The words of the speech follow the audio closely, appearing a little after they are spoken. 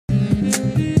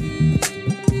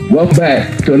Welcome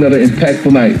back to another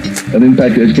impactful night of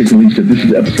Impact Education Leadership. This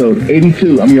is episode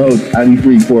 82. I'm your host,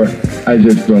 ID34,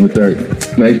 Isaac Strong III.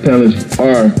 Tonight's panelists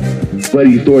are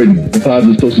Buddy Thornton, the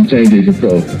Positive Social Change Agent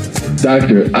Pro,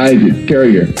 Dr. Isaac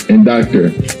Carrier, and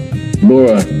Dr.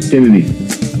 Laura Kennedy.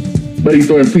 Buddy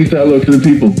Thornton, please say hello to the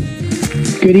people.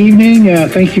 Good evening.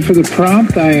 Thank you for the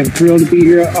prompt. I am thrilled to be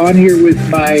here with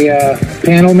my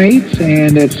panel mates,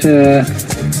 and it's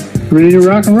ready to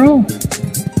rock and roll.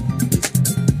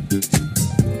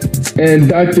 And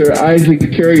Dr. Isaac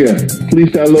Carrier,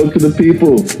 please say hello to the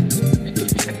people.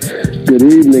 Good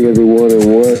evening, everyone,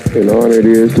 and what an honor it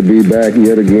is to be back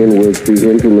yet again with the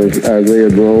infamous Isaiah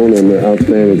Drone and the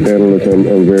outstanding panelists. I'm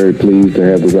very pleased to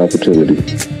have this opportunity.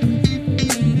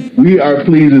 We are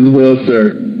pleased as well,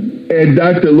 sir. And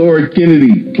Dr. Laura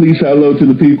Kennedy, please say hello to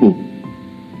the people.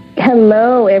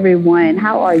 Hello, everyone.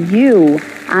 How are you?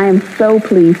 I am so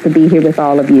pleased to be here with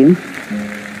all of you.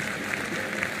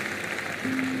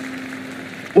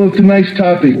 Well, tonight's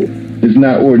topic is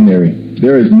not ordinary.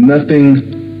 There is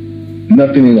nothing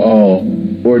at all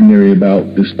ordinary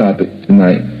about this topic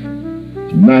tonight.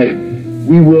 Tonight,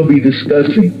 we will be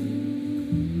discussing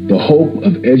the hope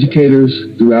of educators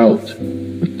throughout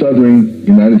the southern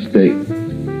United States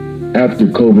after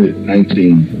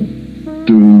COVID-19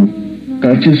 through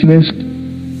consciousness,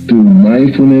 through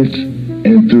mindfulness,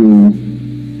 and through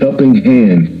helping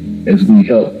hand as we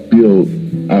help build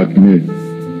our community.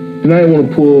 Tonight I want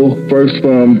to pull first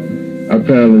from our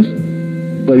panelist,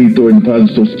 Buddy Thornton,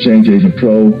 Positive Social Change Agent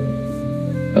Pro.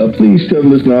 Please tell the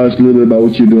listeners a little bit about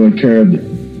what you're doing currently,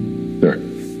 sir.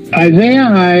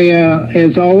 Isaiah,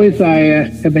 as always,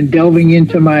 I have been delving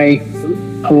into my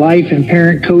life and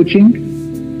parent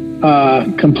coaching,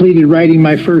 completed writing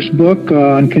my first book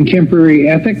on contemporary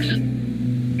ethics,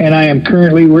 and I am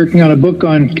currently working on a book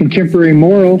on contemporary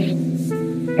morals.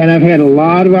 And I've had a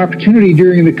lot of opportunity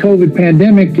during the COVID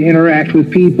pandemic to interact with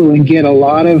people and get a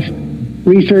lot of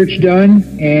research done.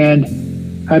 And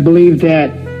I believe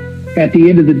that at the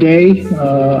end of the day,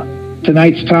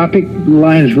 tonight's topic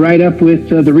lines right up with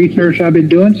the research I've been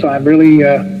doing. So I'm really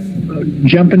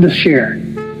jumping to share.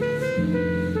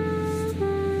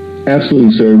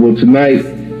 Absolutely, sir. Well, tonight,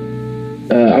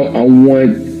 I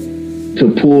want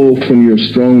to pull from your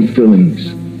strong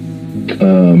feelings.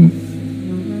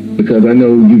 Because I know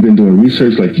you've been doing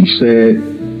research, like you said,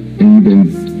 and you've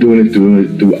been doing it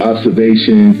through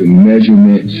observations and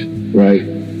measurements, right?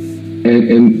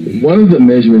 And one of the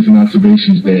measurements and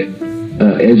observations that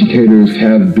educators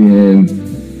have been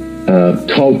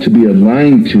taught to be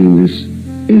aligned to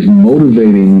is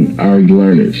motivating our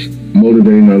learners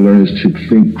to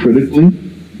think critically,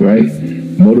 right?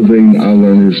 Motivating our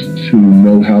learners to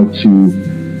know how to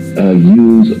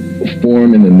use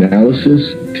form and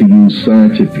analysis, to use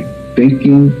scientific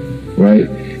thinking, right?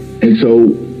 And so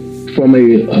from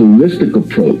a holistic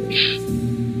approach,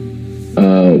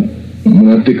 when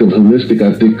I think of holistic,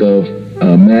 I think of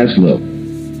Maslow,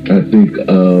 I think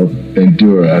of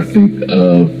Bandura, I think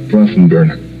of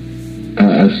Brunson-Burner,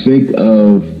 I think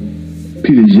of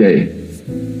Peter J.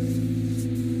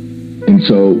 And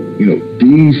so,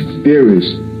 these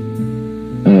theorists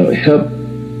help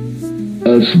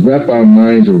us wrap our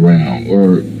minds around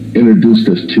or introduced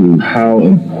us to how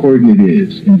important it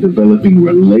is in developing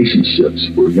relationships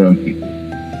for young people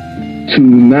to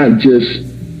not just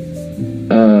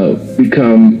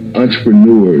become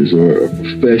entrepreneurs or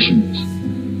professionals,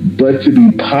 but to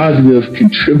be positive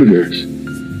contributors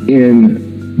in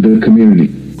the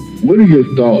community. What are your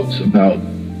thoughts about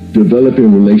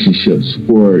developing relationships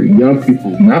for young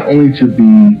people, not only to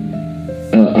be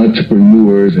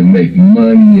entrepreneurs and make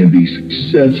money and be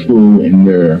successful in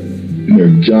their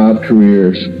job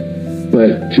careers,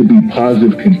 but to be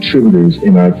positive contributors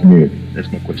in our community?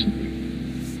 That's my question.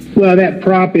 Well, that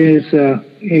prop is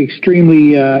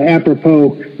extremely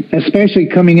apropos, especially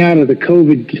coming out of the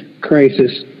COVID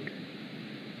crisis.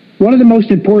 One of the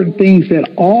most important things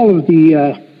that all of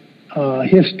the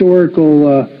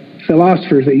historical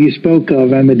philosophers that you spoke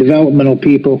of and the developmental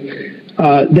people,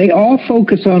 they all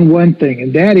focus on one thing,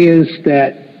 and that is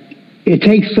that it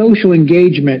takes social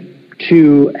engagement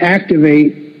to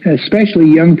activate especially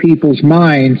young people's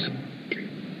minds.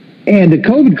 And the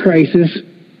COVID crisis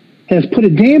has put a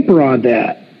damper on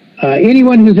that.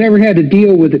 Anyone who's ever had to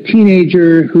deal with a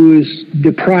teenager who is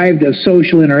deprived of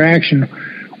social interaction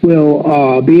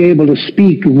will be able to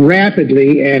speak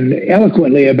rapidly and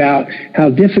eloquently about how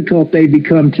difficult they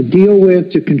become to deal with,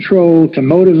 to control, to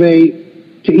motivate,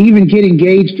 to even get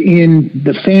engaged in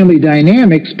the family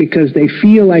dynamics because they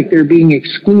feel like they're being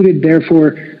excluded,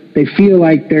 therefore they feel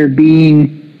like they're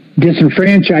being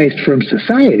disenfranchised from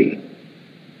society.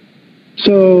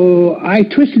 So I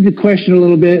twisted the question a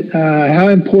little bit. How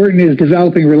important is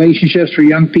developing relationships for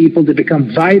young people to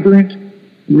become vibrant,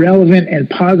 relevant, and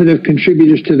positive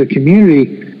contributors to the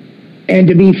community and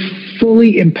to be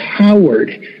fully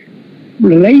empowered?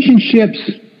 Relationships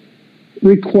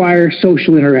require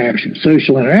social interaction.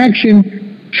 Social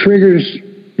interaction triggers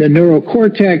the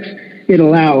neurocortex. It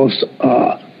allows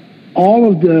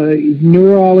all of the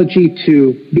neurology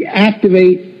to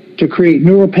activate, to create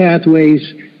neural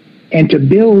pathways, and to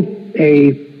build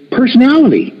a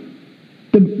personality.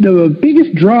 The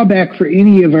biggest drawback for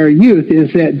any of our youth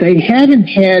is that they haven't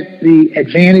had the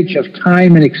advantage of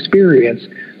time and experience.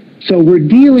 So we're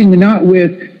dealing not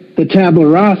with the tabula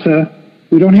rasa.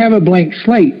 We don't have a blank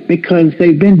slate because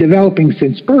they've been developing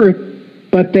since birth,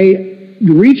 but they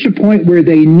reach a point where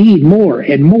they need more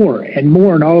and more and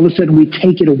more, and all of a sudden we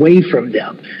take it away from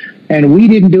them. And we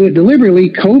didn't do it deliberately.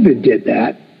 COVID did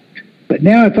that. But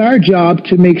now it's our job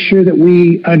to make sure that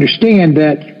we understand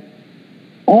that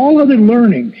all other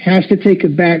learning has to take a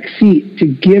back seat to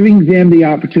giving them the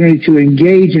opportunity to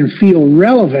engage and feel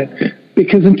relevant,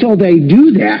 because until they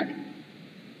do that,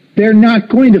 they're not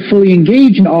going to fully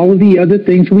engage in all of the other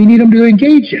things we need them to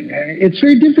engage in. It's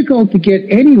very difficult to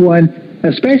get anyone,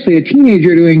 especially a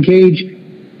teenager, to engage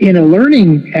in a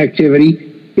learning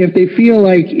activity if they feel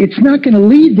like it's not going to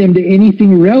lead them to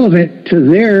anything relevant to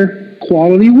their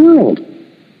quality world.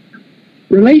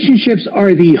 Relationships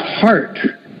are the heart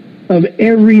of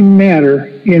every matter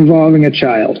involving a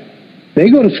child.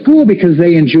 They go to school because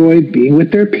they enjoy being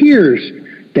with their peers.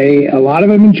 A lot of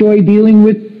them enjoy dealing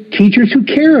with teachers who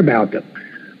care about them.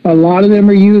 A lot of them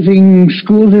are using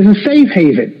schools as a safe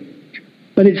haven.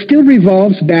 But it still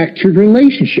revolves back to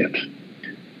relationships.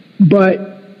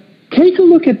 But take a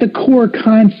look at the core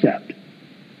concept.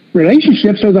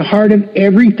 Relationships are the heart of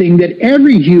everything that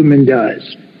every human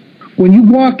does. When you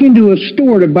walk into a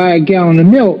store to buy a gallon of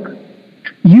milk,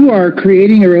 you are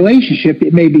creating a relationship.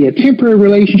 It may be a temporary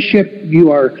relationship.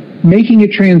 You are making a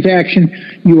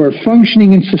transaction. You are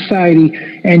functioning in society,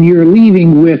 and you're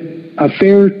leaving with a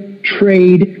fair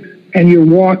trade, and you're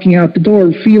walking out the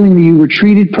door feeling that you were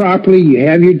treated properly. You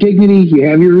have your dignity. You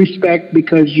have your respect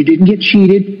because you didn't get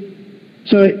cheated.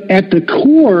 So at the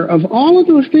core of all of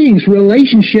those things,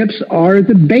 relationships are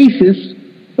the basis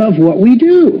of what we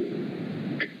do.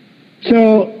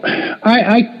 So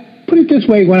I put it this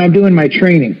way when I'm doing my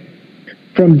training.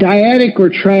 From dyadic or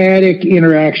triadic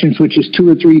interactions, which is 2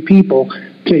 or 3 people,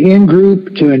 to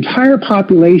in-group, to entire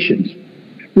populations,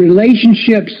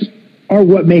 relationships are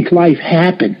what make life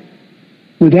happen.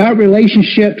 Without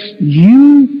relationships,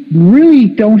 you really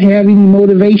don't have any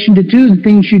motivation to do the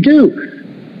things you do.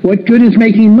 What good is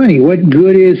making money? What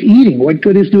good is eating? What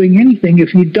good is doing anything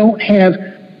if you don't have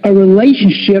a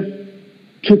relationship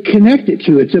to connect it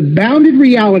to? It's a bounded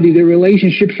reality that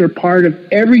relationships are part of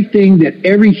everything that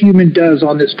every human does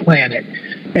on this planet.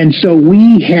 And so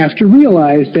we have to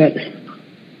realize that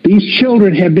these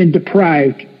children have been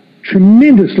deprived,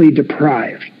 tremendously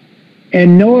deprived.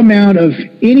 And no amount of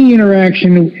any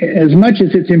interaction, as much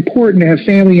as it's important to have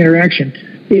family interaction,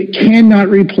 it cannot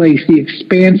replace the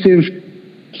expansive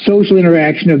social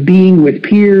interaction of being with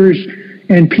peers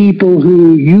and people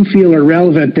who you feel are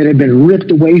relevant that have been ripped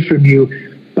away from you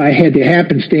by the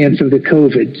happenstance of the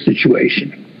COVID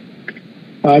situation.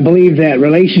 I believe that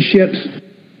relationships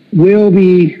will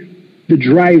be the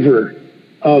driver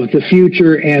of the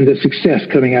future and the success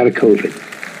coming out of COVID.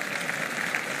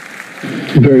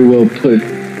 Very well put.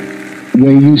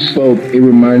 When you spoke, it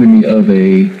reminded me of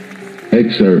a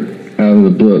excerpt out of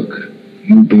the book,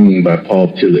 You Being by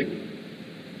Paul Tillich.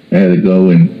 I had to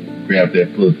go and grab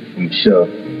that book from the shelf.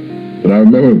 But I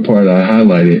remember the part I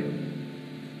highlighted,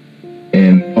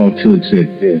 and Paul Tillich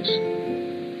said this.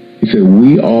 He said,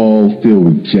 we all feel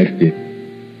rejected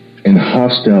and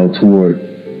hostile toward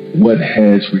what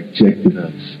has rejected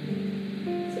us.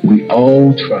 We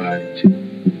all try to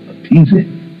appease it,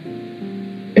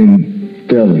 and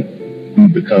failing, we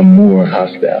become more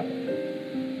hostile.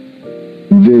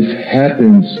 This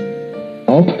happens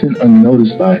often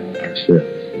unnoticed by ourselves.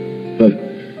 But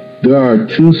there are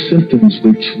 2 symptoms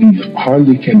which we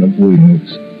hardly can avoid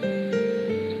noticing.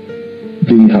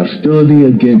 The hostility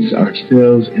against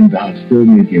ourselves and the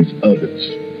hostility against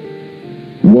others.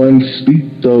 One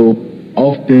speaks so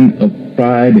often of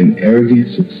pride and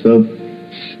arrogance and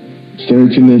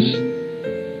self-centeredness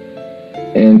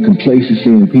and complacency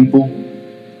in people.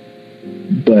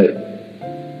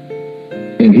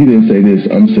 And he didn't say this,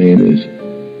 I'm saying this,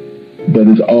 but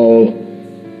it's all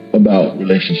about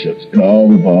relationships. It all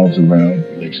revolves around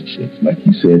relationships, like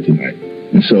you said tonight.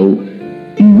 And so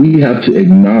we have to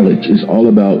acknowledge it's all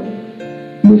about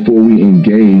before we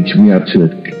engage, we have to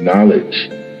acknowledge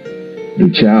the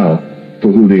child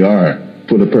for who they are,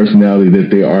 for the personality that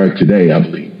they are today, I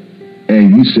believe.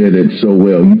 And you said it so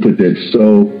well. You put that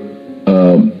so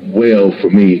well for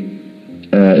me.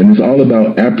 And it's all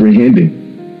about apprehending.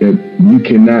 You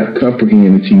cannot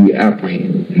comprehend until you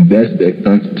apprehend. And that's that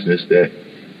consciousness that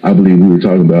I believe we were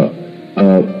talking about.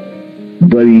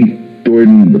 Buddy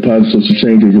Thornton, the Positive Social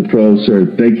Change Agent Pro, sir,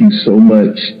 thank you so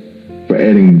much for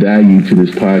adding value to this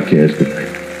podcast tonight.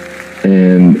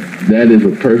 And that is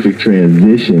a perfect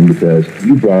transition because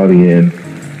you brought in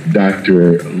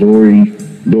Dr.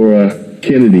 Laura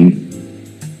Kennedy.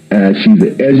 She's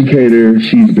an educator.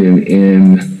 She's been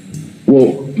in,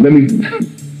 well, let me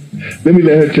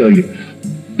let her tell you.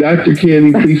 Dr.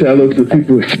 Kennedy, please hello to the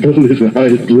people who still listen. A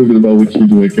little bit about what you're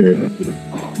doing, Karen.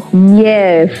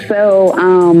 Yes, so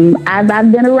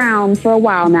I've been around for a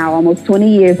while now, almost 20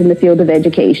 years in the field of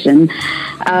education.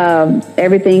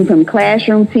 Everything from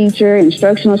classroom teacher,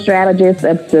 instructional strategist,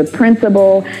 up to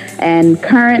principal, and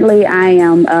currently I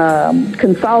am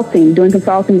doing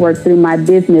consulting work through my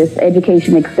business,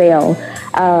 Education I.E.L.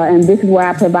 And this is where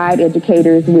I provide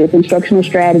educators with instructional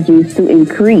strategies to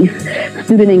increase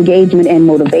student engagement and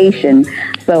motivation.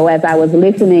 So as I was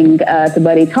listening to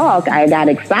Buddy talk, I got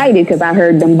excited because I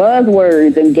heard them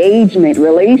buzzwords: engagement,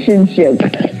 relationships,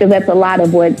 because that's a lot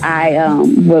of what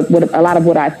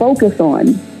I focus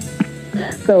on.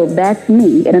 So that's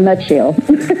me in a nutshell.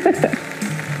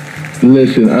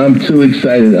 Listen, I'm too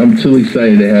excited.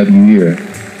 To have you here.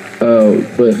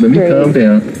 But let me calm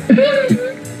down.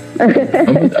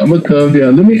 I'm gonna calm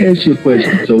down. Let me ask you a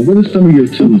question. So, what are some of your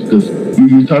tools? Because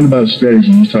you're talking about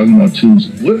strategy, you're talking about tools.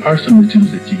 What are some of the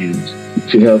tools that you use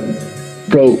to help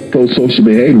pro-social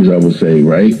behaviors? I would say,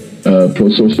 right?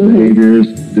 Pro-social behaviors,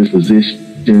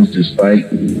 dispositions, despite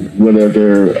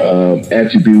whatever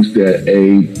attributes that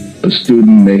a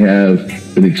student may have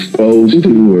been exposed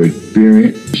to or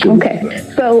experienced. Okay,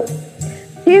 so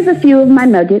here's a few of my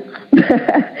nuggets,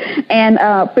 and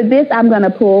for this, I'm going to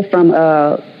pull from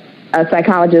a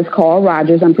psychologist, Carl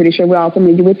Rogers. I'm pretty sure we're all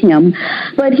familiar with him.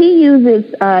 But he used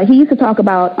to talk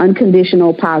about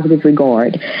unconditional positive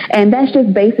regard. And that's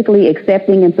just basically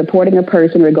accepting and supporting a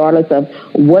person regardless of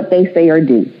what they say or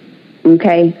do.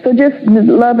 Okay? So just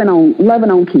loving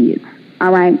on kids.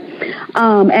 All right?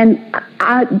 And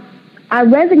I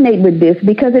resonate with this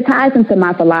because it ties into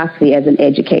my philosophy as an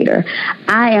educator.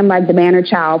 I am like the manner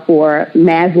child for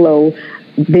Maslow,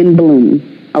 then Bloom.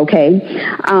 Okay.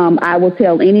 I will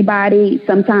tell anybody,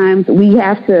 sometimes we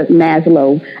have to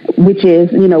Maslow, which is,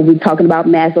 we're talking about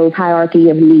Maslow's hierarchy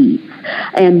of needs.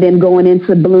 And then going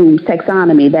into Bloom's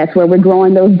taxonomy, that's where we're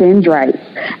growing those dendrites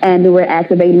and we're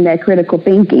activating that critical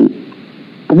thinking.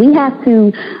 We have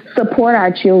to support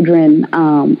our children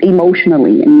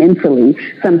emotionally and mentally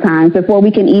sometimes before we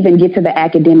can even get to the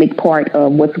academic part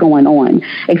of what's going on,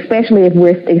 especially if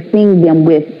we're seeing them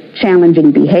with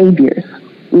challenging behaviors.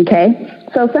 Okay?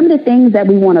 So some of the things that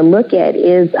we want to look at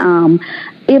is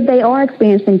if they are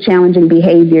experiencing challenging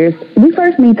behaviors, we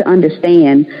first need to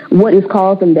understand what is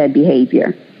causing that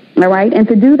behavior. All right? And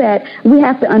to do that, we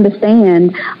have to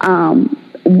understand,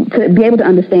 to be able to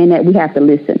understand that we have to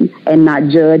listen and not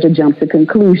judge or jump to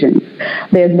conclusions.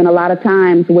 There's been a lot of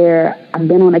times where I've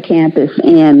been on a campus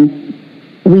and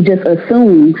we just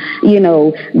assume,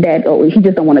 that, he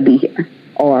just don't want to be here.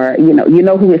 Or,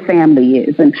 who his family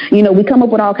is. And, we come up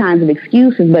with all kinds of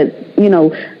excuses, but,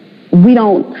 we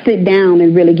don't sit down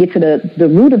and really get to the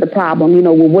root of the problem.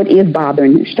 What is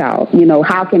bothering this child?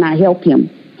 How can I help him?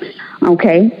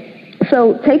 Okay.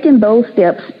 So taking those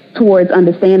steps towards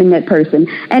understanding that person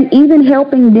and even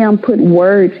helping them put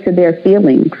words to their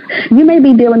feelings. You may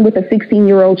be dealing with a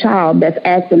 16-year-old child that's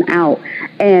acting out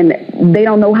and they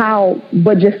don't know how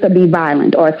but just to be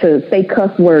violent or to say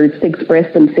cuss words to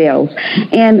express themselves.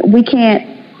 And we can't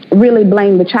really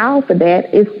blame the child for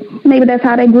that. Maybe that's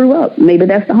how they grew up. Maybe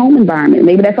that's the home environment.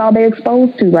 Maybe that's all they're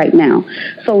exposed to right now.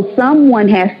 So someone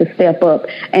has to step up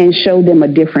and show them a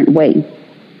different way.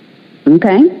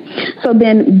 Okay? So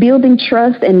then building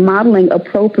trust and modeling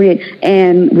appropriate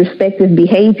and respective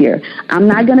behavior. I'm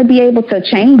not going to be able to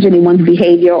change anyone's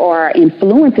behavior or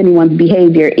influence anyone's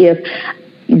behavior if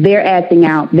they're acting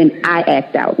out, then I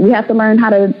act out. We have to learn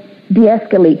how to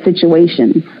de-escalate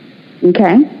situations.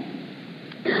 Okay?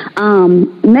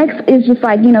 Next is just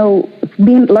like,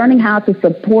 learning how to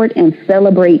support and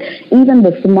celebrate even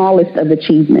the smallest of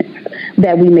achievements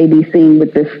that we may be seeing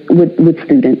with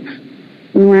students.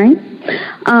 All right?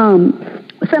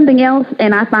 Something else,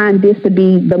 and I find this to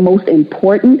be the most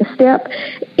important step,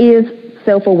 is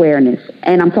self-awareness.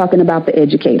 And I'm talking about the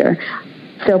educator.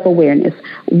 self-awareness.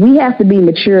 We have to be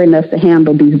mature enough to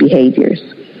handle these behaviors.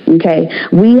 Okay?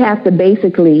 We have to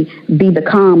basically be the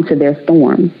calm to their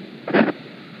storm.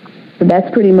 So that's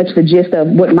pretty much the gist of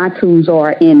what my tools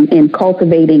are in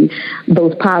cultivating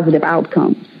those positive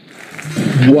outcomes.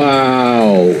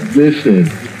 Wow. Listen.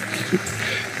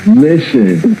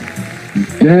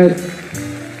 That,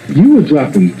 you were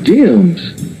dropping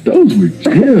gems. Those were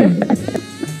gems.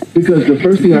 Because the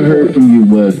first thing I heard from you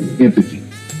was empathy.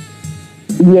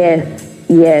 Yes.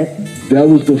 That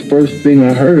was the first thing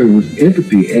I heard was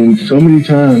empathy. And so many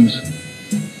times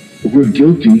we're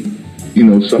guilty. You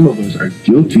know, some of us are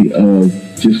guilty of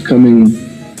just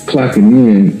clocking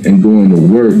in and going to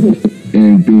work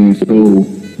and being so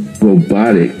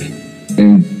robotic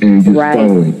and just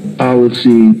following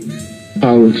policy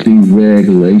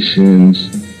regulations,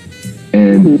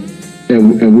 and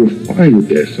we're fine with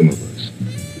that, some of us.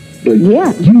 But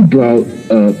you brought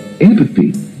up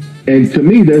empathy, and to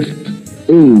me, that's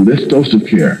social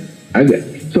care. And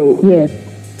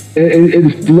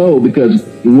it's flow, because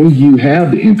when you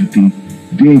have the empathy,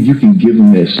 then you can give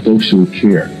them that social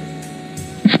care.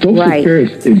 Social care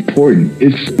is important.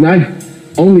 It's not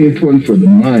only important for the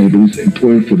mind, but it's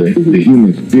important for the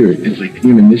human spirit. It's a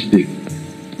humanistic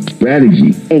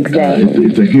strategy. Exactly.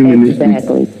 It's a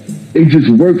humanistic. It just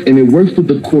works, and it works with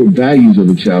the core values of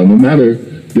a child, no matter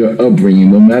their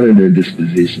upbringing, no matter their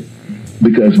disposition.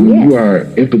 Because when you are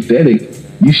empathetic,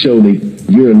 you show that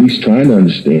you're at least trying to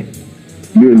understand.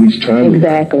 You're at least trying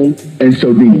to. And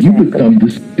so then you become the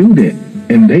student,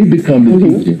 and they become the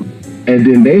teacher. And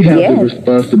then they have the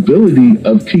responsibility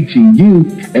of teaching you.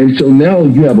 And so now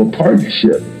you have a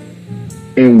partnership.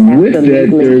 And with that,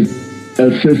 there's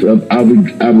a sense of, I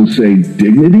would say,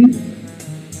 dignity.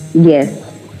 Yes.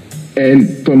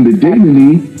 And from the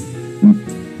dignity,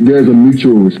 there's a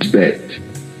mutual respect.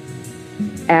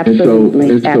 Absolutely.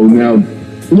 And so now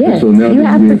you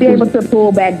have to be able to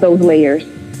pull back those layers.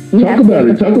 Talk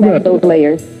about those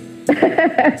layers.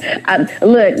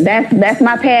 Look, that's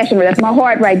my passion. That's my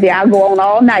heart right there. I'll go on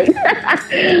all night.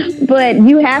 But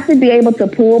you have to be able to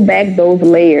pull back those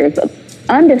layers.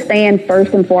 Understand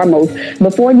first and foremost,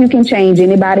 before you can change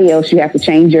anybody else, you have to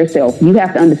change yourself. You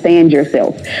have to understand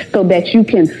yourself so that you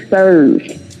can serve.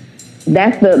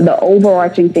 That's the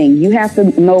overarching thing. You have to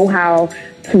know how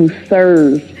to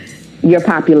serve your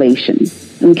population.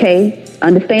 Okay?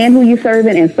 Understand who you're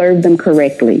serving and serve them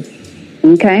correctly.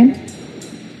 Okay?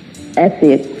 That's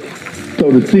it.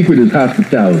 So the secret is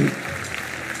hospitality.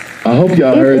 I hope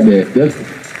y'all heard that.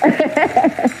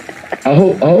 I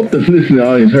hope the listening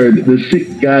audience heard that. The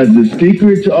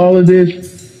secret to all of this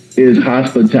is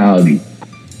hospitality.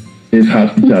 It's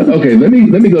hospitality. Okay, let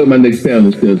me go to my next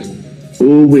panelist, because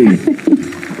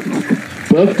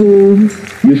buckle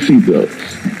your seatbelts,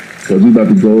 because we're about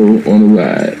to go on a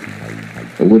ride.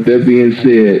 And with that being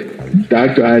said,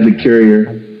 Dr. Isaac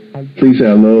Carrier, please say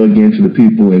hello again to the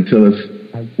people and tell us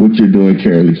what you're doing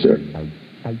currently, sir.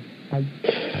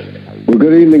 Well,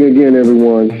 good evening again,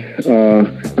 everyone.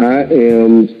 I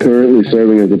am currently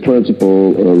serving as the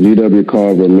principal of G.W.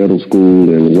 Carver Middle School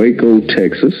in Waco,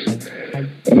 Texas.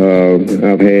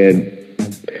 I've had,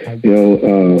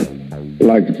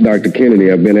 like Dr.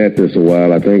 Kennedy, I've been at this a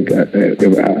while. I think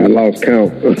I lost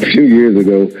count a few years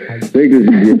ago. I think this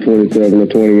is year 27 or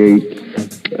 28.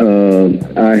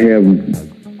 I have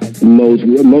most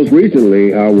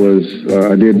recently, I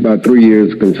did about 3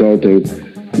 years consulting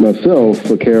myself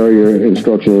for Carrier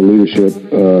Instructional Leadership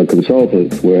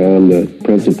Consultants, where I'm the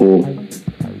principal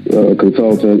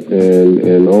consultant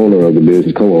and owner of the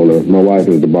business, co-owner. My wife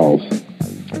is the boss.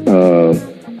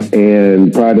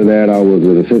 And prior to that, I was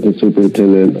an assistant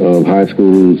superintendent of high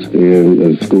schools in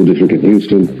a school district in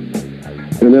Houston.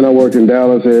 And then I worked in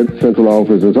Dallas at central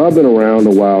office. And so I've been around a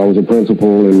while. I was a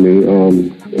principal in the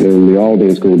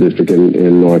Aldine School District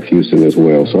in North Houston as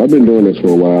well. So I've been doing this for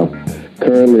a while.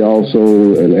 Currently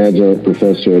also an adjunct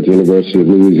professor at the University of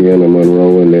Louisiana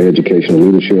Monroe in the Educational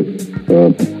Leadership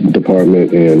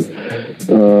Department. And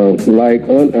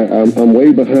I'm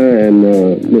way behind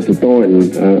Mr.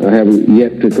 Thornton. I haven't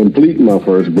yet to complete my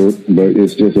first book, but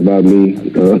it's just about me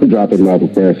dropping my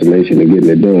procrastination and getting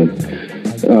it done.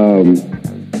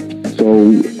 So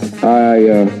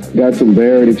I got some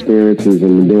varied experiences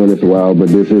and been doing this a while, but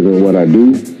this isn't what I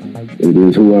do. It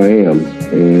is who I am.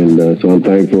 And so I'm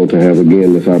thankful to have,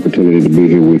 again, this opportunity to be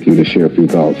here with you to share a few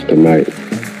thoughts tonight.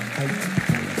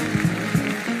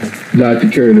 Dr.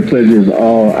 Carey, the pleasure is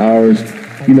all ours.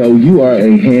 You are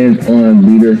a hands-on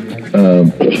leader.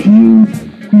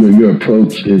 Your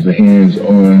approach is a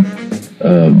hands-on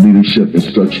leadership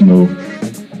instructional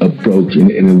approach,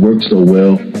 and it works so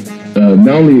well.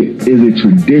 Not only is it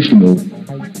traditional,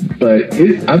 But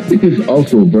I think it's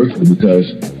also versatile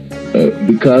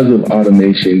because of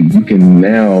automation, you can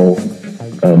now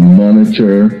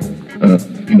monitor,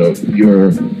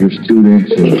 your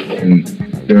students and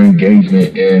their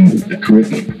engagement in the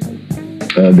curriculum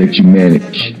that you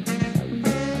manage.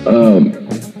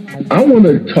 I want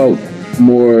to talk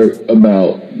more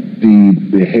about the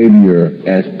behavior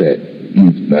aspect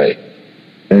tonight,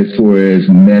 as far as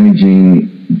managing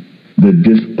the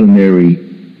disciplinary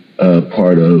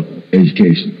part of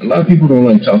education. A lot of people don't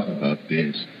like talking about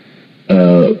this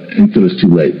until it's too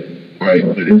late, right?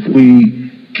 But if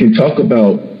we can talk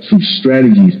about some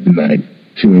strategies tonight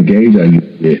to engage our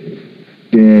youth with,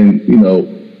 then,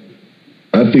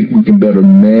 I think we can better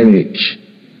manage,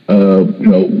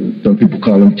 some people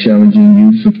call them challenging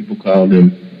youth, some people call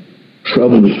them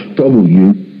trouble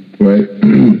youth, right?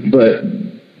 But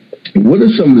what are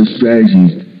some of the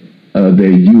strategies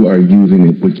that you are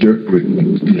using with your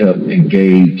curriculum to help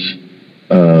engage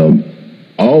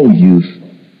all youth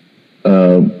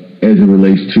as it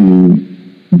relates to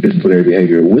disciplinary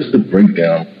behavior? What's the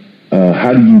breakdown?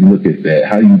 How do you look at that?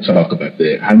 How do you talk about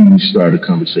that? How do you start a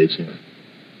conversation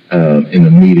in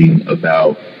a meeting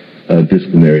about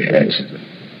disciplinary actions?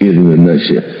 In a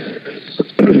nutshell.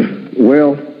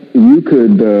 Well, you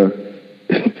could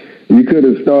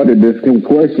have started this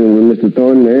question with Mr.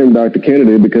 Thornton and Dr.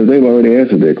 Kennedy, because they've already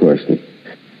answered that question.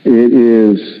 It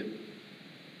is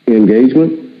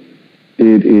engagement.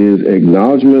 It is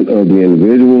acknowledgement of the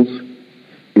individuals.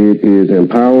 It is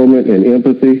empowerment and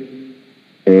empathy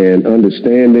and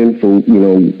understanding from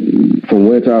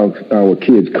whence our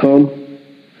kids come,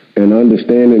 and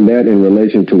understanding that in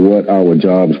relation to what our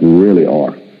jobs really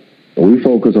are. We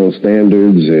focus on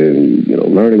standards and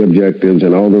learning objectives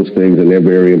and all those things, and they're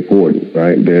very important,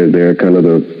 right? They're kind of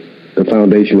the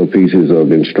foundational pieces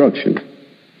of instruction.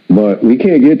 But we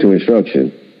can't get to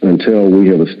instruction until we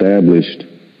have established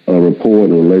a rapport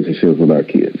and relationship with our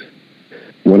kids.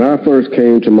 When I first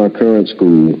came to my current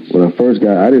school, I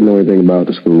didn't know anything about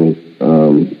the school.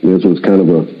 This was kind of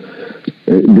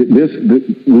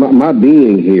my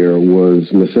being here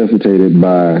was necessitated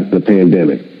by the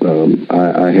pandemic.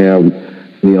 I have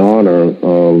the honor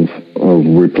of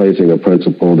replacing a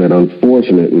principal that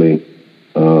unfortunately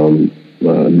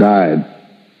died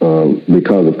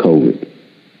because of COVID.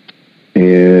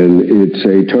 And it's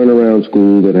a turnaround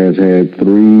school that has had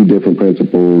 3 different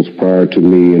principals prior to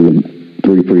me in the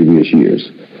 3 previous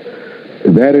years.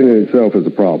 That in itself is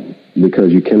a problem,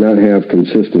 because you cannot have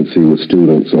consistency with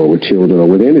students or with children or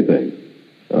with anything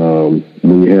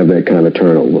when you have that kind of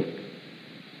turnover.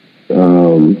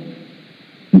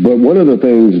 But one of the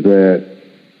things that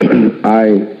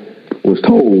I was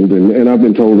told, and I've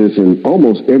been told this in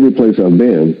almost every place I've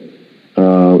been,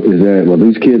 is that, well,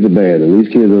 these kids are bad, and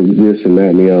these kids are this and that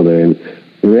and the other. And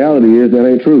the reality is that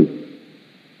ain't true.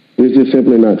 It's just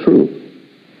simply not true.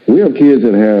 We have kids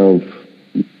that have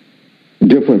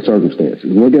different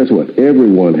circumstances. Well, guess what?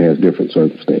 Everyone has different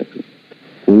circumstances.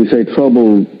 When we say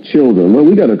troubled children, well,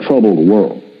 we got a troubled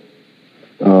world.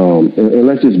 And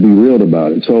let's just be real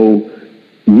about it. So,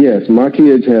 yes, my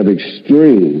kids have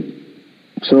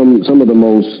some of the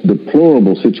most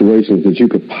deplorable situations that you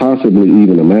could possibly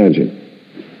even imagine.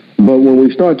 But when we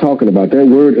start talking about that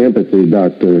word empathy,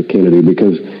 Dr. Kennedy,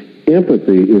 because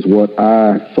empathy is what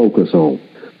I focus on.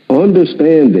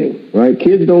 Understanding, right?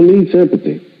 Kids don't need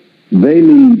sympathy. They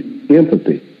need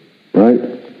empathy, right?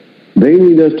 They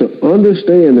need us to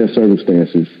understand their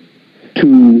circumstances,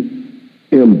 to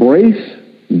embrace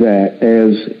that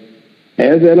as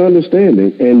that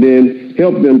understanding, and then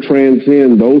help them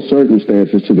transcend those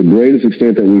circumstances to the greatest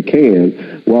extent that we can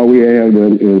while we have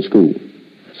them in school.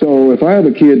 So if I have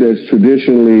a kid that's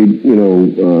traditionally,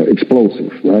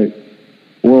 explosive, right?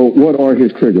 Well, what are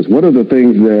his triggers? What are the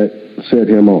things that set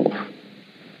him off?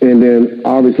 And then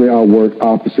obviously I'll work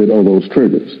opposite of those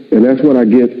triggers. And that's what I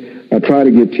try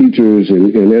to get teachers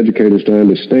and educators to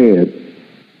understand.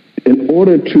 In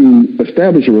order to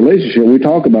establish a relationship, we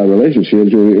talk about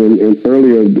relationships, and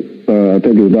earlier, I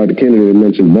think it was Dr. Kennedy that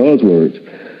mentioned buzzwords.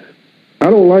 I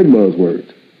don't like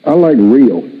buzzwords. I like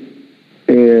real.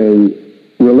 And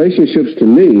relationships to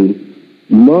me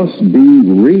must be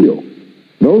real.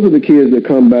 Those are the kids that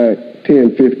come back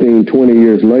 10, 15, 20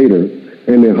 years later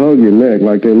and they hug your neck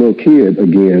like they're a little kid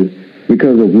again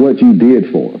because of what you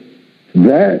did for them.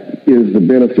 That is the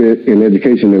benefit in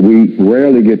education that we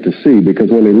rarely get to see, because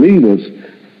when they leave us,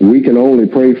 we can only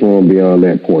pray for them beyond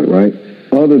that point, right?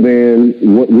 Other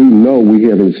than what we know we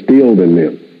have instilled in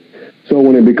them. So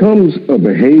when it becomes a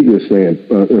behavior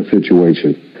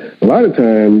situation, a lot of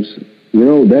times,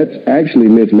 that's actually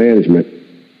mismanagement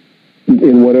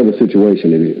in whatever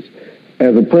situation it is.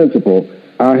 As a principal,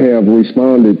 I have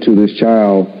responded to this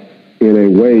child in a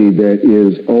way that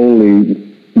is only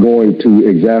going to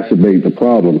exacerbate the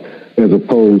problem, as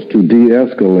opposed to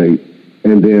de-escalate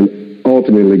and then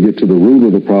ultimately get to the root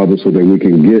of the problem so that we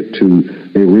can get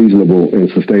to a reasonable and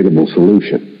sustainable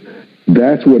solution.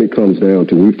 That's what it comes down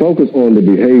to. We focus on the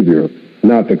behavior,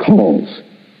 not the cause.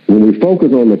 When we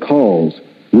focus on the cause,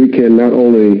 we can not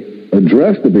only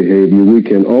address the behavior, we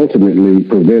can ultimately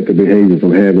prevent the behavior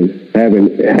from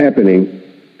happening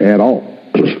at all.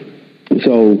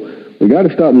 So we got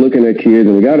to stop looking at kids,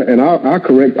 and I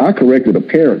corrected a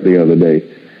parent the other day,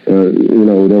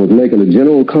 that was making a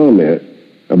general comment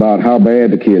about how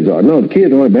bad the kids are. No, the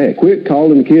kids aren't bad. Quit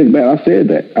calling the kids bad. I said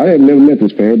that. I have never met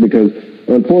this parent because,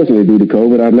 unfortunately, due to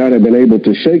COVID, I've not been able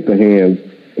to shake the hands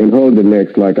and hug the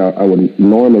necks like I would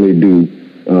normally do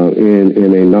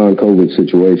in a non-COVID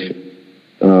situation.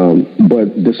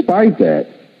 But despite that,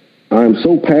 I'm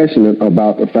so passionate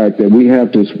about the fact that we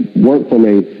have to work from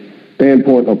a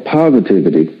standpoint of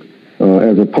positivity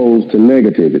as opposed to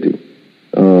negativity.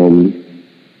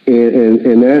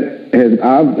 And that has,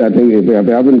 I think if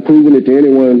I've been proving it to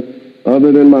anyone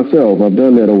other than myself, I've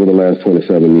done that over the last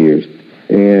 27 years.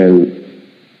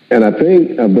 And I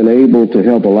think I've been able to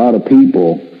help a lot of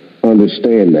people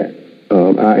understand that.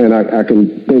 I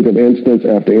can think of instance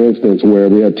after instance where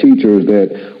we had teachers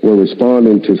that were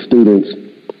responding to students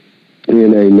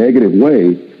in a negative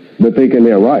way, but thinking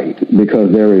they're right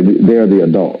because they're the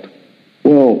adult.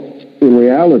 Well, in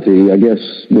reality, I guess,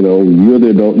 you're the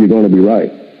adult, you're going to be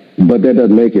right. But that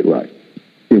doesn't make it right.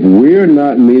 If we're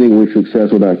not meeting with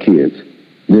success with our kids,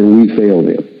 then we fail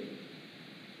them.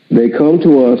 They come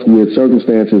to us with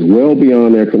circumstances well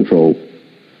beyond their control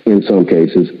in some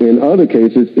cases. In other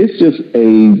cases, it's just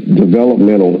a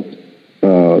developmental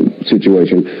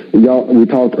situation. We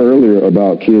talked earlier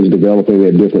about kids developing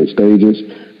at different stages,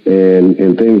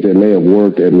 and things that may have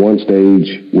worked at one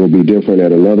stage will be different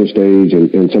at another stage,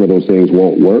 and some of those things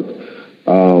won't work.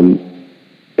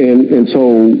 And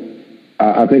so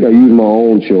I think I use my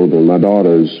own children, my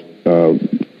daughters,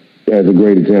 as a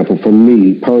great example for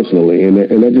me personally, and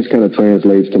that just kind of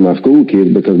translates to my school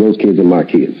kids because those kids are my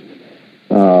kids.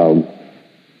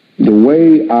 The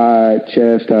way I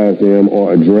chastised them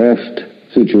or addressed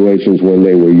situations when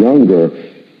they were younger,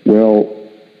 well,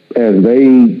 as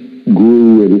they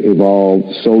grew and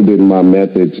evolved, so did my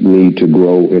methods need to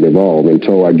grow and evolve.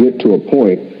 Until I get to a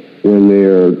point when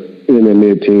they're in their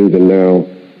mid-teens and now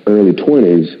early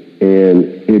 20s, and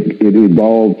it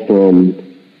evolved from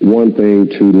one thing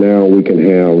to now we can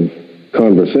have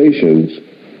conversations,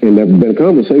 and there have been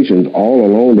conversations all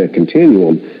along that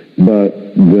continuum, but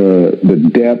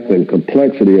the depth and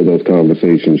complexity of those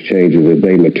conversations changes as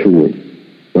they mature,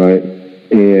 right?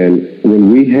 And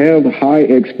when we have high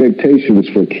expectations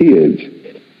for kids,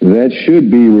 that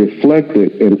should be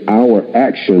reflected in our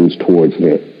actions towards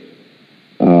them.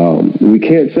 We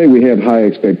can't say we have high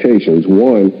expectations,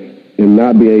 one, and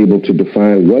not be able to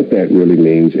define what that really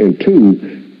means, and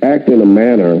two, act in a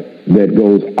manner that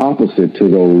goes opposite to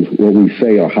those what we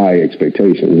say are high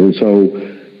expectations. And so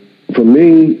for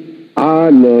me, I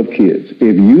love kids.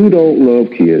 If you don't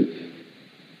love kids,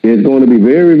 it's going to be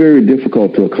very, very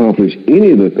difficult to accomplish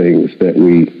any of the things that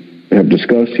we have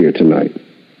discussed here tonight.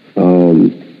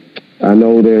 I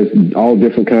know there's all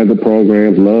different kinds of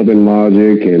programs, Love and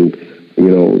Logic, and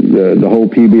the whole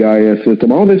PBIS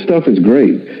system. All this stuff is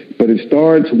great, but it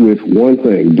starts with one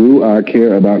thing: do I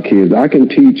care about kids? I can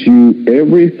teach you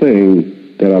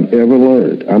everything that I've ever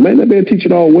learned. I may not be able to teach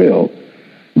it all well,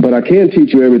 but I can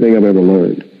teach you everything I've ever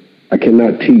learned. I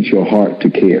cannot teach your heart to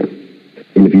care.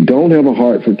 And if you don't have a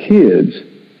heart for kids,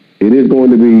 it is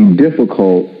going to be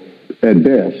difficult at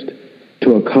best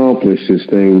to accomplish this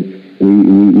thing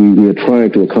we are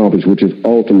trying to accomplish, which is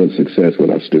ultimate success with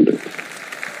our students.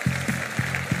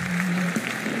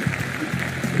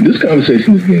 This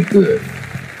conversation is getting good.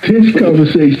 This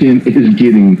conversation is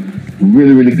getting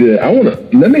really, really good.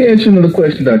 Let me ask you another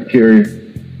question, Dr. Carrier.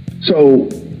 So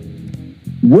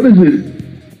what does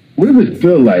it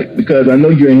feel like? Because I know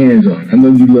you're hands-on. I know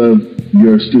you love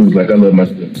your students like I love my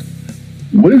students.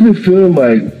 What does it feel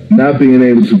like not being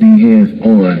able to be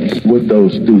hands-on with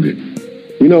those students?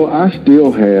 I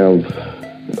still have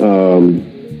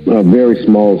a very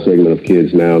small segment of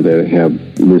kids now that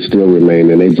will still remain,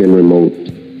 and they've been remote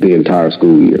the entire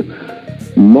school year.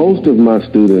 Most of my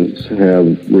students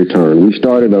have returned. We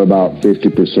started at about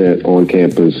 50% on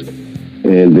campus,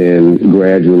 and then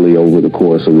gradually over the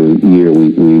course of the year,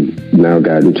 we've now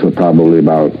gotten to probably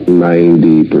about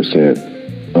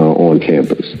 90% on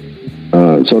campus.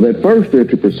 So that first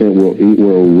 50% were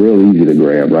real easy to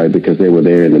grab, right, because they were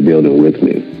there in the building with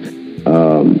me.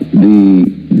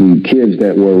 the kids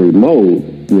that were remote,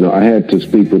 I had to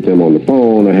speak with them on the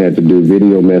phone. I had to do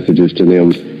video messages to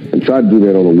them and try to do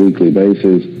that on a weekly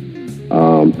basis.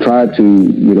 Try to,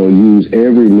 use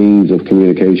every means of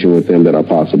communication with them that I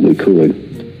possibly could.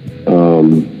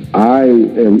 I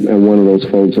am one of those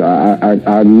folks.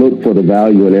 I look for the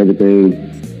value in everything.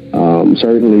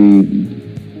 Certainly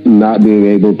not being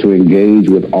able to engage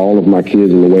with all of my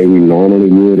kids in the way we normally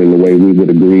would, in the way we would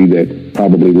agree that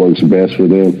probably works best for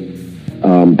them.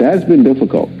 That's been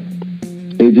difficult.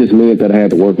 It just meant that I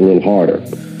had to work a little harder.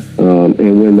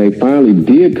 And when they finally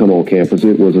did come on campus,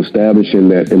 it was establishing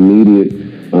that immediate,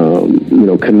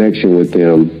 connection with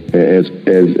them as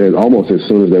almost as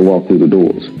soon as they walked through the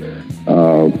doors.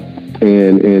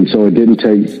 And so it didn't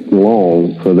take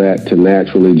long for that to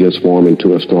naturally just form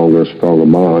into a stronger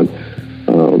bond.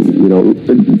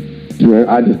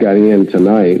 I just got in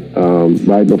tonight,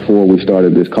 right before we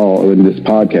started this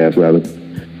podcast rather.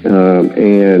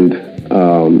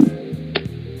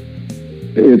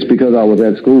 It's because I was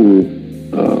at school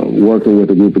working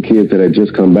with a group of kids that had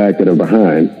just come back that are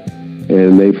behind,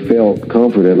 and they felt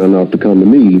confident enough to come to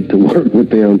me to work with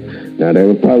them. Now, they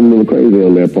were probably a little crazy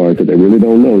on their part because they really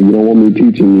don't know. You don't want me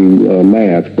teaching you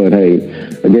math, but hey,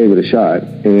 I gave it a shot.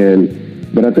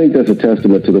 But I think that's a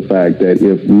testament to the fact that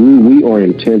if we are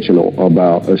intentional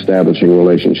about establishing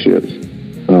relationships,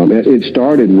 it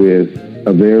started with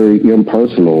a very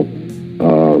impersonal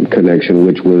connection,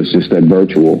 which was just that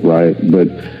virtual, right? But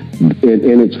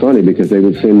and it's funny because they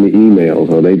would send me emails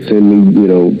or they'd send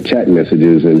me, chat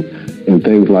messages and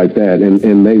things like that.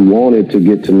 And they wanted to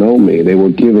get to know me. They were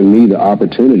giving me the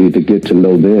opportunity to get to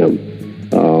know them.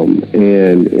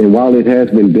 And while it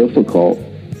has been difficult,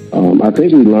 I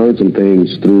think we learned some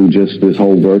things through just this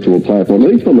whole virtual platform, at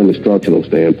least from an instructional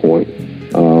standpoint.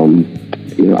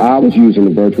 I was using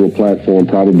the virtual platform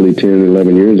probably 10,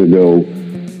 11 years ago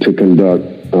to conduct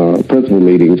principal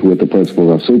meetings with the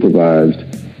principals I supervised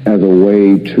as a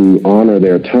way to honor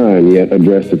their time, yet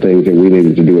address the things that we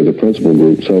needed to do as a principal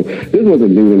group. So this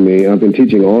wasn't new to me. I've been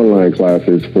teaching online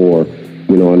classes for,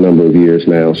 a number of years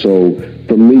now. So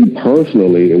for me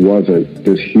personally, it wasn't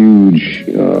this huge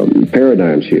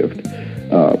paradigm shift.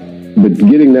 But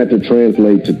getting that to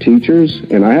translate to teachers,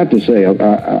 and I have to say,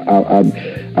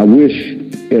 I wish,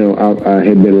 I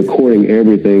had been recording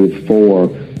everything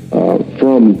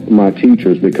from my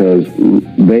teachers because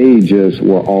they just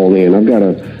were all in. I've got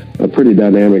a pretty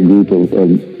dynamic group of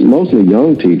mostly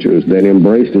young teachers that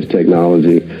embrace this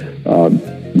technology.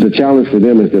 The challenge for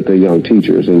them is that they're young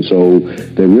teachers, and so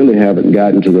they really haven't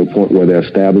gotten to the point where they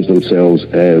established themselves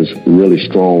as really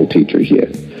strong teachers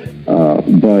yet.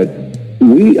 But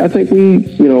I think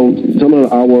some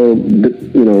of our,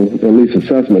 at least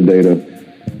assessment data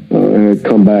had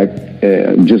come back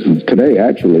just today,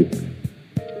 actually.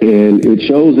 And it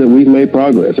shows that we've made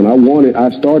progress. And I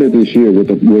started this year with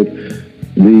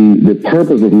the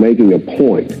purpose of making a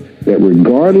point that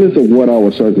regardless of what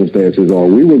our circumstances are,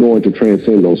 we were going to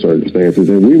transcend those circumstances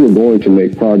and we were going to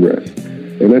make progress.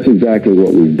 And that's exactly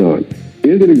what we've done.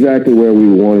 Is it exactly where we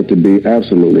wanted to be?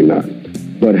 Absolutely not.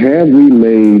 But have we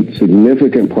made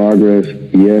significant progress?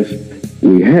 Yes,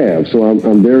 we have. So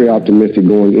I'm very optimistic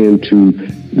going into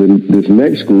this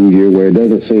next school year, where it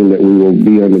doesn't seem that we will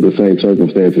be under the same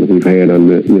circumstances we've had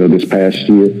under this past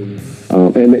year.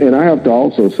 And I have to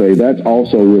also say that's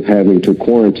also with having to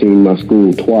quarantine my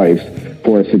school twice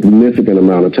for a significant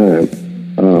amount of time.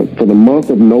 For the month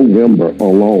of November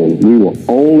alone, we were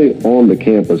only on the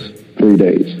campus 3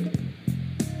 days.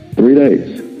 3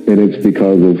 days. And it's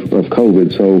because of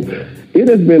COVID. So it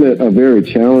has been a very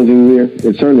challenging year.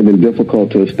 It's certainly been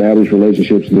difficult to establish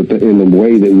relationships in the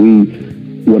way that we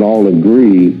would all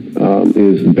agree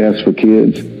is best for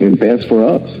kids and best for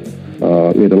us.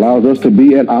 It allows us to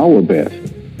be at our best.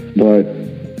 But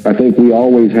I think we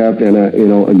always have to, and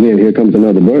again, here comes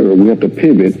another burger. We have to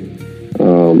pivot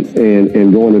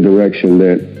and go in the direction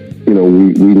that,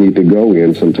 we need to go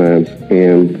in sometimes.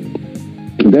 And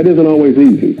that isn't always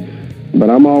easy. But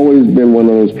I'm always been one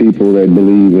of those people that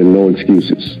believe in no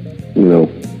excuses, and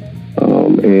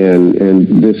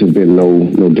this has been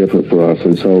no different for us.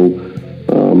 And so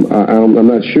I'm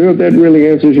not sure if that really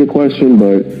answers your question,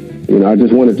 but I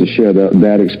just wanted to share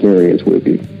that experience with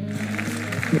you.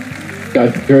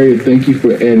 Dr. Perry, thank you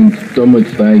for adding so much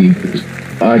value to this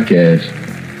podcast.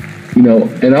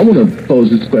 And I want to pose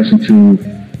this question to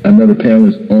another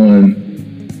panelist on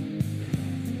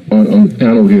the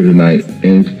panel here tonight,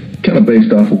 and it's kind of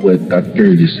based off of what Dr.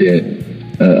 Perry just said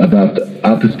about the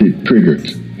opposite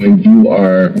triggers. When you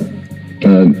are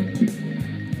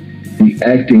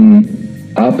reacting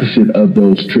opposite of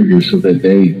those triggers so that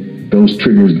those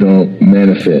triggers don't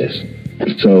manifest.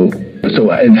 So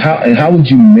So, and how would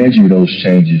you measure those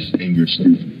changes in your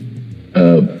students?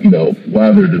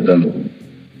 While they're developing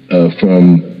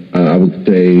from, I would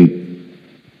say,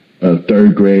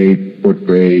 third grade, fourth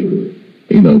grade,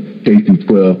 K through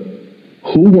 12.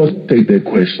 Who wants to take that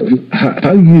question?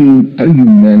 How do you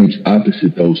manage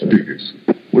opposite those triggers?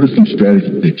 What are some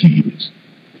strategies that you use?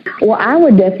 Well, I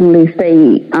would definitely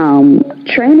say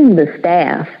training the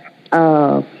staff.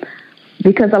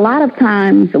 Because a lot of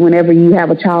times whenever you have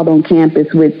a child on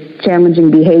campus with challenging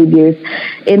behaviors,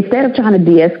 instead of trying to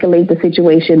de-escalate the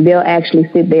situation, they'll actually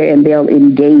sit there and they'll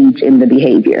engage in the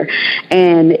behavior.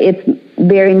 And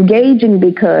they're engaging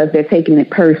because they're taking it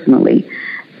personally.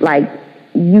 Like,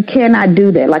 you cannot do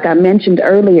that. Like I mentioned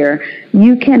earlier,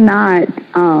 you cannot,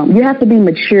 you have to be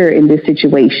mature in this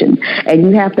situation. And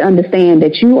you have to understand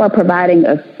that you are providing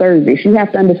a service. You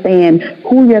have to understand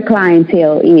who your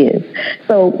clientele is.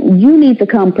 So you need to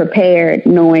come prepared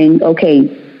knowing, okay,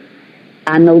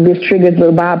 I know this triggers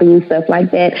little Bobby and stuff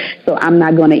like that, so I'm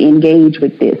not going to engage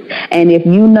with this. And if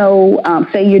you know,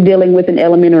 say you're dealing with an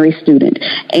elementary student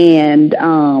and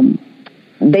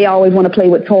they always want to play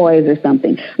with toys or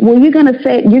something. Well, you're going to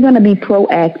be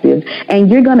proactive, and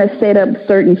you're going to set up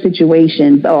certain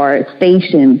situations or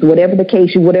stations, whatever the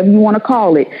case, whatever you want to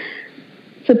call it,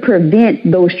 to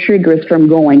prevent those triggers from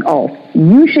going off.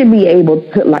 You should be able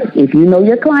to, like, if you know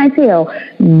your clientele,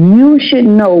 you should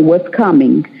know what's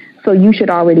coming, so you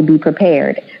should already be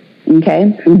prepared.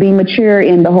 Okay, be mature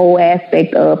in the whole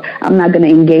aspect of, I'm not going to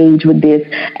engage with this,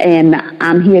 and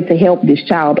I'm here to help this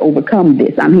child overcome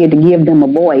this. I'm here to give them a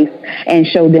voice and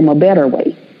show them a better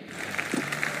way.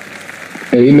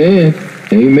 Amen.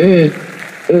 Amen.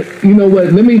 You know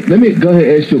what? Let me go ahead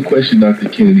and ask you a question, Dr.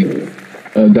 Kennedy,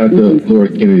 Dr. Laura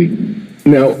Kennedy.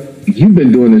 Now, you've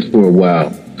been doing this for a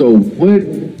while. So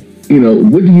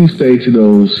what do you say to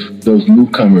those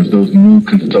newcomers, those new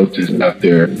consultants out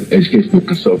there, educational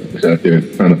consultants out there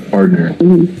trying to partner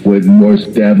with more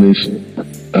established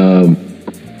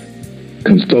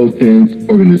consultants,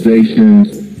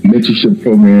 organizations, mentorship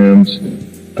programs,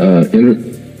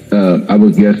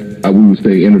 we would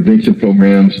say intervention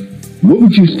programs? What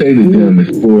would you say to them as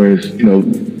far as,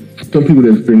 some people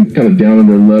that's been kind of down on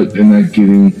their luck, they're not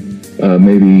getting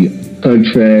maybe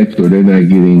contracts, or they're not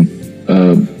getting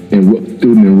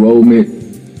student enrollment?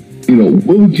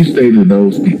 What would you say to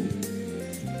those people?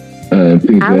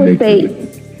 I would say,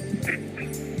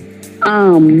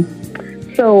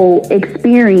 so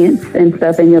experience and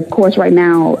stuff, and of course right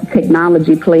now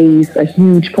technology plays a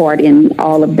huge part in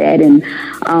all of that, and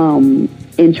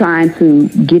in trying to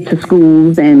get to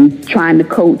schools and trying to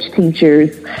coach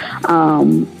teachers,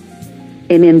 and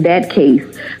in that case,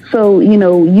 so,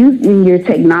 using your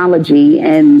technology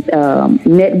and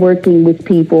networking with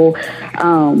people,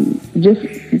 just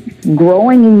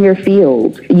growing in your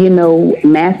field,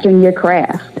 mastering your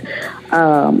craft,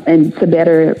 and to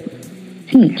better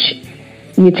teach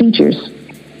your teachers.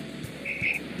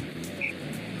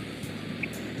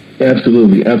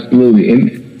 Absolutely, absolutely.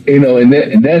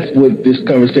 And that's what this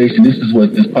conversation, this is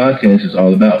what this podcast is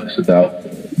all about. It's about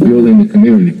building the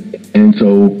community. And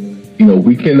so,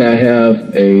 we cannot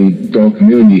have a strong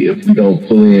community if we don't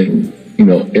pull in,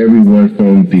 everyone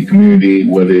from the community,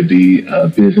 whether it be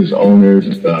business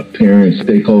owners, parents,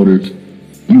 stakeholders,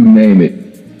 you name it.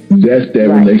 That's that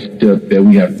relationship that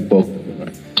we have to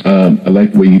focus on. I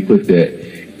like the way you put that.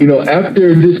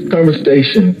 After this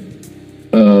conversation,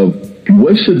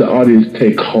 what should the audience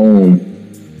take home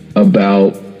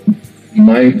about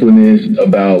mindfulness,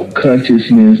 about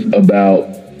consciousness, about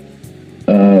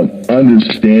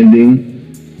understanding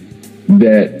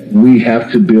that we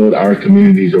have to build our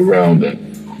communities around them?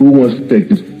 Who wants to take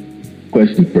this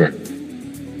question first?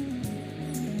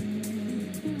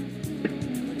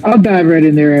 I'll dive right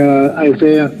in there,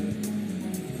 Isaiah.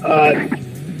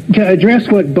 To address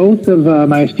what both of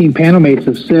my esteemed panel mates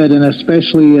have said, and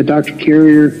especially Dr.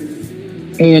 Carrier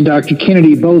and Dr.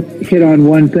 Kennedy both hit on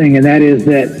one thing, and that is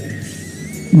that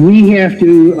we have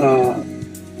to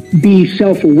be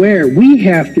self-aware. We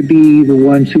have to be the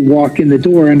ones who walk in the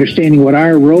door understanding what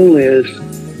our role is,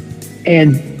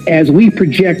 and as we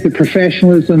project the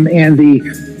professionalism and the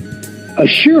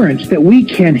assurance that we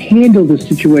can handle the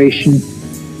situation,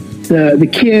 the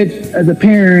kids, the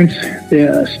parents,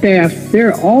 the staff,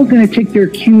 they're all going to take their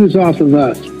cues off of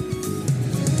us.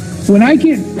 When I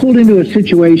get pulled into a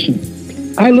situation,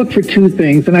 I look for two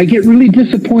things, and I get really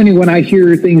disappointed when I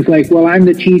hear things like, well, I'm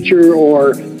the teacher,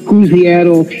 or who's the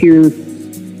adult here?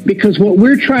 Because what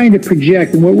we're trying to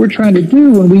project and what we're trying to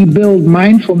do when we build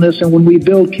mindfulness and when we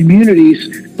build communities,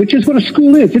 which is what a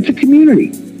school is, it's a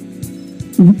community.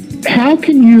 How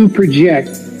can you project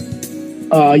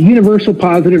universal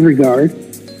positive regard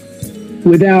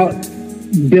without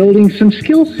building some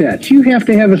skill sets. You have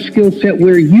to have a skill set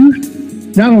where you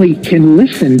not only can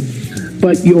listen,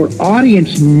 but your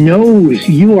audience knows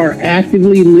you are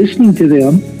actively listening to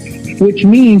them, which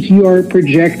means you are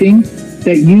projecting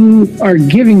that you are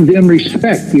giving them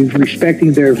respect. You're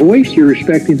respecting their voice. You're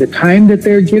respecting the time that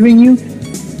they're giving you.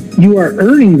 You are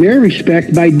earning their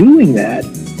respect by doing that.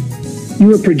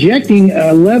 You are projecting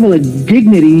a level of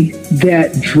dignity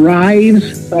that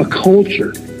drives a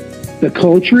culture. The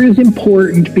culture is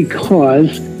important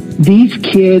because these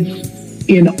kids,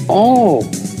 in all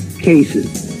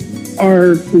cases,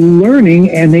 are learning,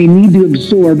 and they need to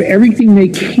absorb everything they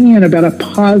can about a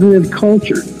positive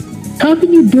culture. How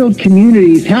can you build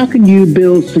communities? How can you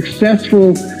build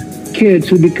successful kids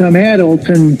who become adults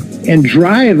and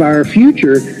drive our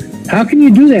future? How can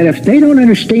you do that if they don't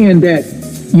understand that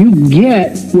you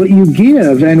get what you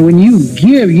give? And when you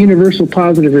give universal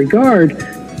positive regard,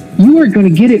 you are going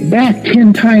to get it back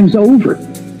 10 times over.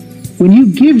 When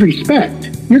you give respect,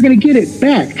 you're going to get it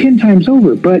back 10 times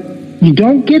over. But you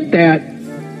don't get that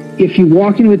if you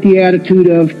walk in with the attitude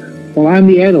of, well, I'm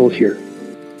the adult here,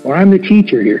 or I'm the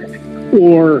teacher here,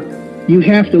 or you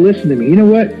have to listen to me. You know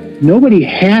what? Nobody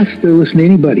has to listen to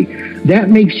anybody. That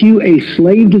makes you a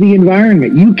slave to the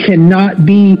environment. You cannot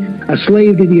be a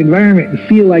slave to the environment and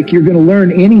feel like you're going to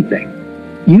learn anything.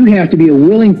 You have to be a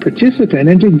willing participant.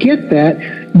 And to get that,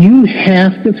 you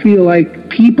have to feel like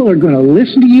people are going to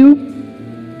listen to you.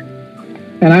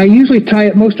 And I usually tie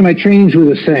up most of my trainings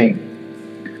with a saying: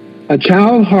 a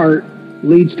child's heart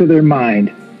leads to their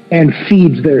mind and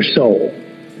feeds their soul.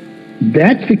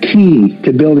 That's the key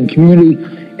to building community,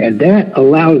 and that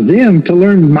allows them to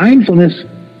learn mindfulness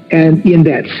and in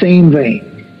that same vein.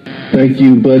 Thank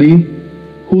you, buddy.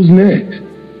 Who's next?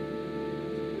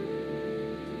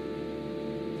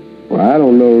 Well, I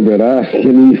don't know that I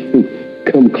can even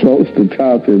come close to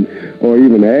topping or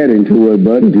even adding to what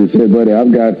Buddy just said. Buddy,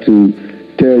 I've got to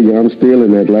tell you, I'm still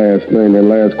in that last thing, that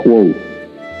last quote.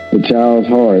 The child's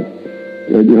heart.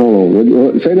 Hold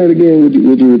on. Say that again.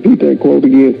 Would you repeat that quote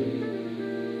again?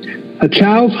 A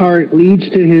child's heart leads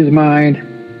to his mind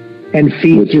and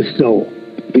feeds his soul.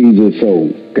 Feeds his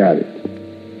soul. Got it.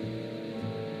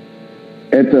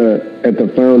 At the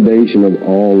foundation of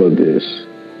all of this,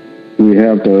 we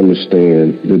have to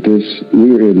understand that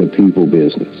we're in the people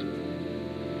business.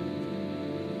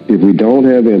 If we don't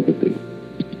have empathy,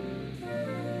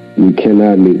 we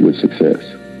cannot meet with success.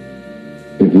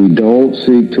 If we don't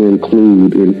seek to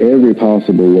include in every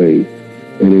possible way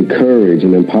and encourage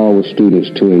and empower students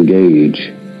to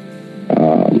engage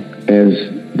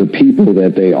as the people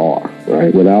that they are,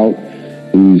 right? Without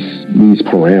these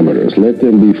parameters, let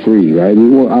them be free, right?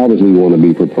 We obviously want to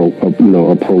be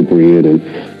appropriate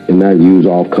and not use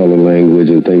off-color language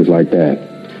and things like that.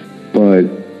 But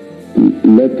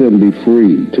let them be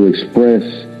free to express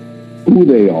who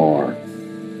they are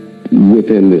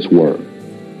within this work.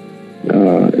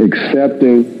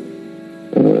 Accepting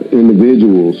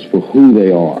individuals for who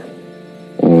they are.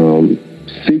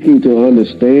 Seeking to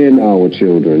understand our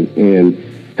children and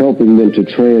helping them to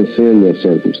transcend their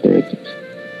circumstances.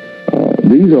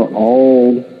 These are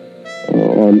all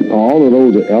of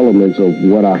those are elements of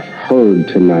what I heard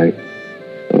tonight,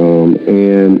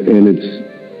 and it's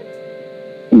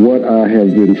what I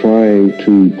have been trying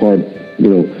to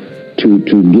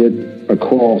get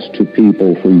across to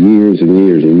people for years and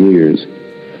years and years.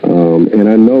 And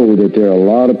I know that there are a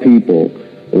lot of people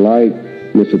like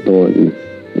Mr. Thornton,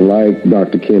 like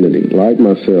Dr. Kennedy, like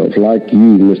myself, like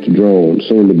you, Mr. Drone,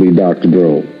 soon to be Dr.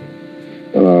 Drone,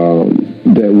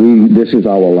 this is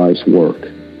our life's work.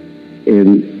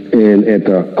 And at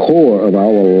the core of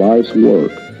our life's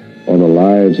work are the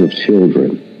lives of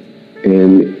children.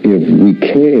 And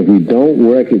if we don't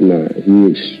recognize the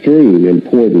extreme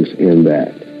importance in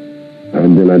that,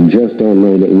 then I just don't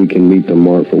know that we can meet the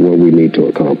mark for what we need to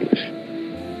accomplish.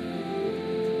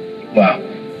 Wow.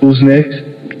 Who's next?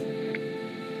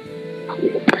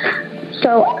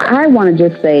 So I want to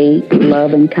just say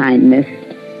love and kindness.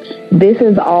 This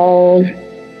is all,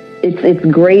 it's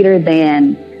greater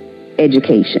than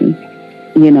education.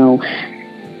 You know,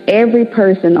 every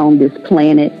person on this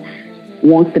planet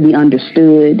wants to be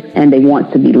understood and they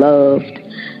want to be loved.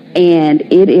 And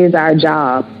it is our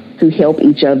job to help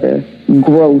each other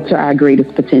grow to our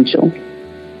greatest potential.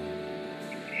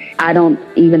 I don't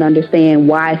even understand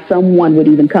why someone would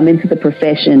even come into the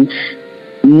profession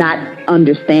not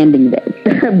understanding that,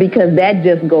 because that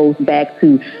just goes back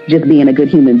to just being a good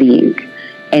human being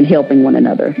and helping one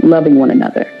another, loving one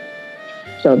another.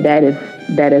 So that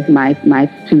is my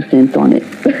 2 cents on it.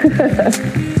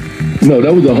 No,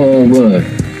 that was a home run.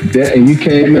 And you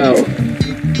came out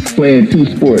playing two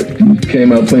sports. You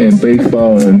came out playing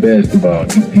baseball and basketball.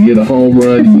 You hit a home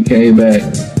run, and you came back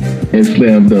and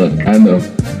slam dunk. I know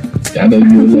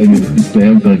you're a lady with the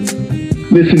slam dunk.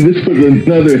 Listen, this was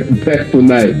another impactful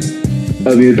night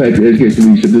of the Impact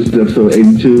Education Leadership. This is episode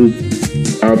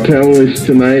 82. Our panelists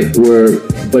tonight were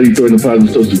Buddy Thornton, the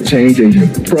Positive Social Change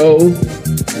Agent Pro,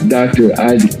 Dr.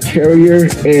 Isaac Carrier,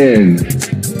 and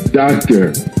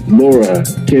Dr. Laura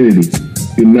Kennedy.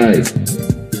 Good night.